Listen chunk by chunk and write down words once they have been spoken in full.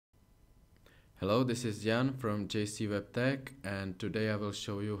Hello, this is Jan from JC Web Tech, and today I will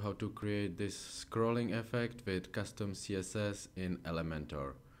show you how to create this scrolling effect with custom CSS in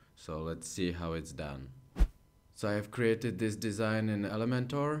Elementor. So let's see how it's done. So I have created this design in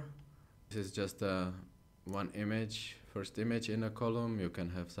Elementor. This is just one image, first image in a column. You can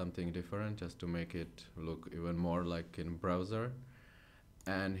have something different just to make it look even more like in browser.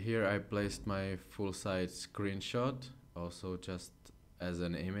 And here I placed my full-size screenshot, also just as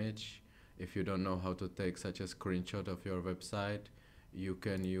an image. If you don't know how to take such a screenshot of your website, you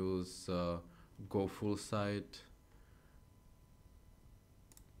can use Go Full Site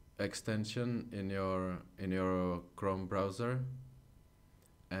extension in your Chrome browser,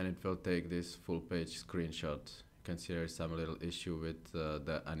 and it will take this full page screenshot. You can see there is some little issue with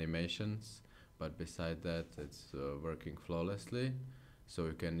the animations, but beside that it's working flawlessly. So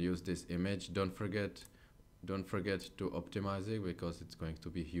you can use this image. Don't forget to optimize it because it's going to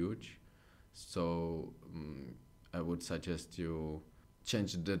be huge. So I would suggest you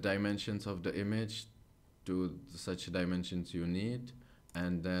change the dimensions of the image to such dimensions you need,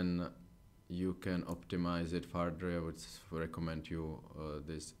 and then you can optimize it further. I would recommend you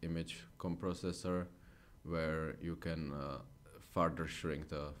this image coprocessor, where you can further shrink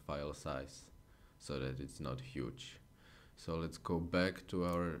the file size so that it's not huge. So let's go back to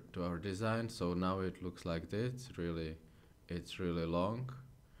our design. So now it looks like this. It's really long.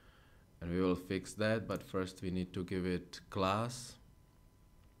 And we will fix that, but first we need to give it class.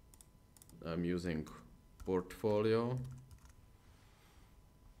 I'm using portfolio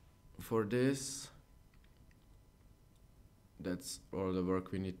for this. That's all the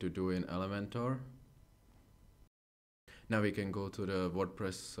work we need to do in Elementor. Now we can go to the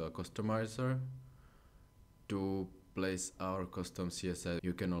WordPress customizer to place our custom CSS.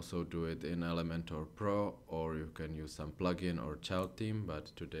 You can also do it in Elementor Pro, or you can use some plugin or child theme, but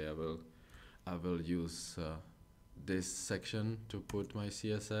today I will use this section to put my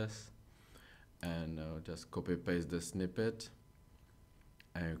CSS, and just copy paste the snippet,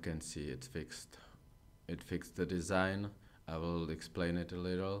 and you can see it fixed the design. I will explain it a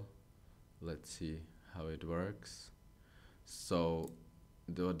little. Let's see how it works. So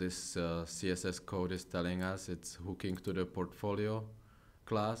what this CSS code is telling us, it's hooking to the portfolio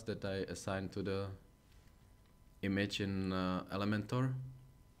class that I assigned to the image in Elementor,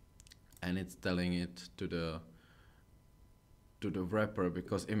 and it's telling it to the wrapper,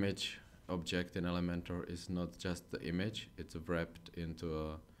 because image object in Elementor is not just the image, it's wrapped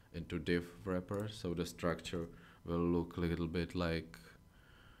into div wrapper. So the structure will look a little bit like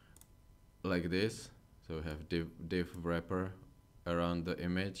this. So we have div wrapper around the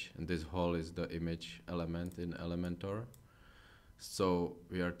image, and this whole is the image element in Elementor. So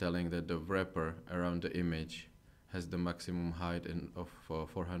we are telling that the wrapper around the image has the maximum height of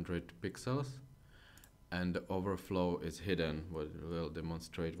 400 pixels, and the overflow is hidden. What will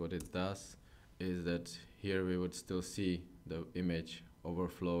demonstrate what it does is that here we would still see the image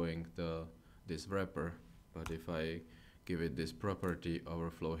overflowing this wrapper, but if I give it this property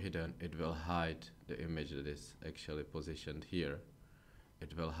overflow hidden, it will hide the image that is actually positioned here.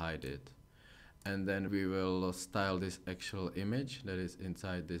 It will hide it. And then we will style this actual image that is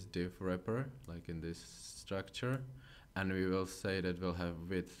inside this div wrapper, like in this structure, and we will say that we'll have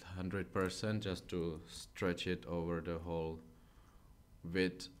width 100% just to stretch it over the whole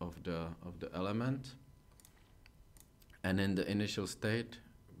width of the element. And in the initial state,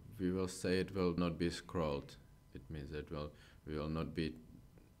 we will say it will not be scrolled. It means that we will not be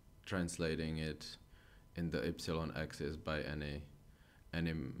translating it in the y-axis by any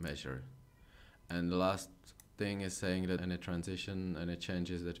measure. And the last thing is saying that any transition, any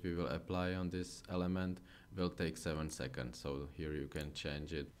changes that we will apply on this element will take 7 seconds. So here you can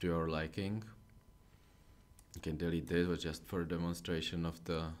change it to your liking. You can delete this, but just for demonstration of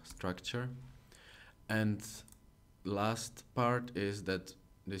the structure. And last part is that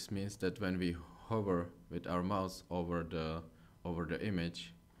this means that when we hover with our mouse over the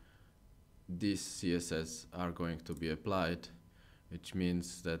image, these CSS are going to be applied, which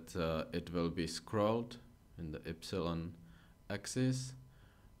means that it will be scrolled in the y-axis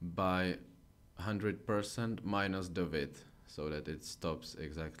by 100% minus the width, so that it stops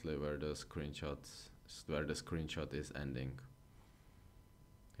exactly where the screenshot is ending.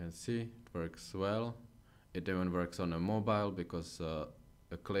 You can see it works well. It even works on a mobile, because a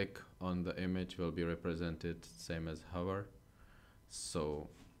click on the image will be represented same as hover, so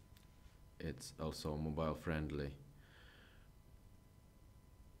it's also mobile friendly.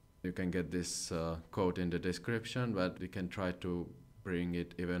 You can get this code in the description, but we can try to bring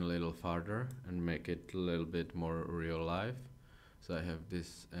it even a little farther and make it a little bit more real life. So I have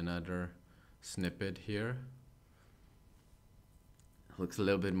this another snippet here. Looks a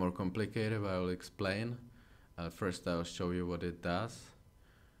little bit more complicated, but I will explain. First I'll show you what it does.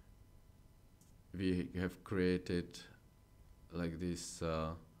 We have created like these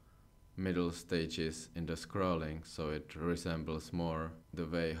middle stages in the scrolling, so it resembles more the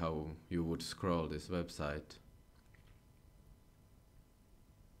way how you would scroll this website.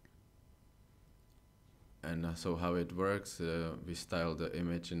 And so how it works, we style the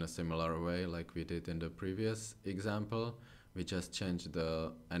image in a similar way like we did in the previous example. We just change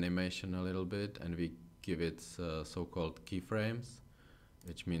the animation a little bit and we give it so-called keyframes,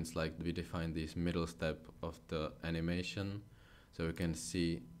 which means like we define this middle step of the animation. So you can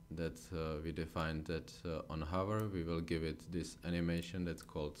see that we defined that on hover we will give it this animation that's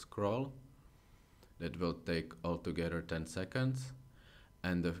called scroll. That will take altogether 10 seconds,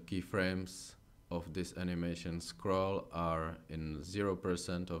 and the keyframes of this animation scroll are in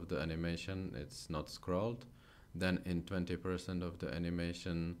 0% of the animation it's not scrolled. Then in 20% of the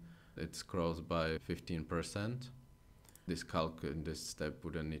animation it scrolls by 15%. This step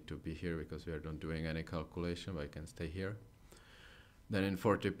wouldn't need to be here because we are not doing any calculation, but I can stay here. Then in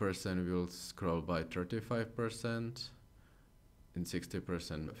 40% we will scroll by 35%, in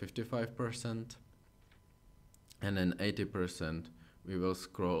 60% 55%, and in 80% we will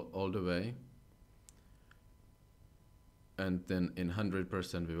scroll all the way, and then in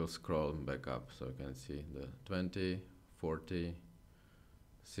 100% we will scroll back up. So you can see the 20, 40,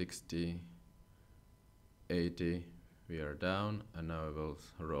 60, 80, we are down, and now we will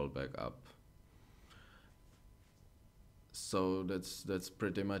roll back up. So that's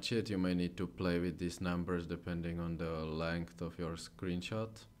pretty much it. You may need to play with these numbers depending on the length of your screenshot.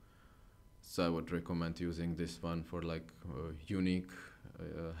 So I would recommend using this one for like unique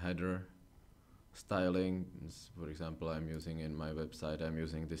header styling. For example, I'm using in my website, I'm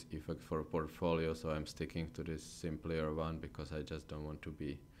using this effect for portfolio, so I'm sticking to this simpler one because I just don't want to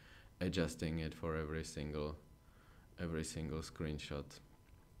be adjusting it for every single screenshot.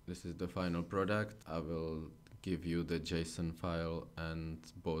 This is the final product. I will give you the JSON file and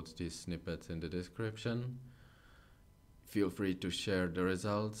both these snippets in the description. Feel free to share the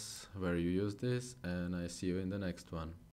results where you use this, and I see you in the next one.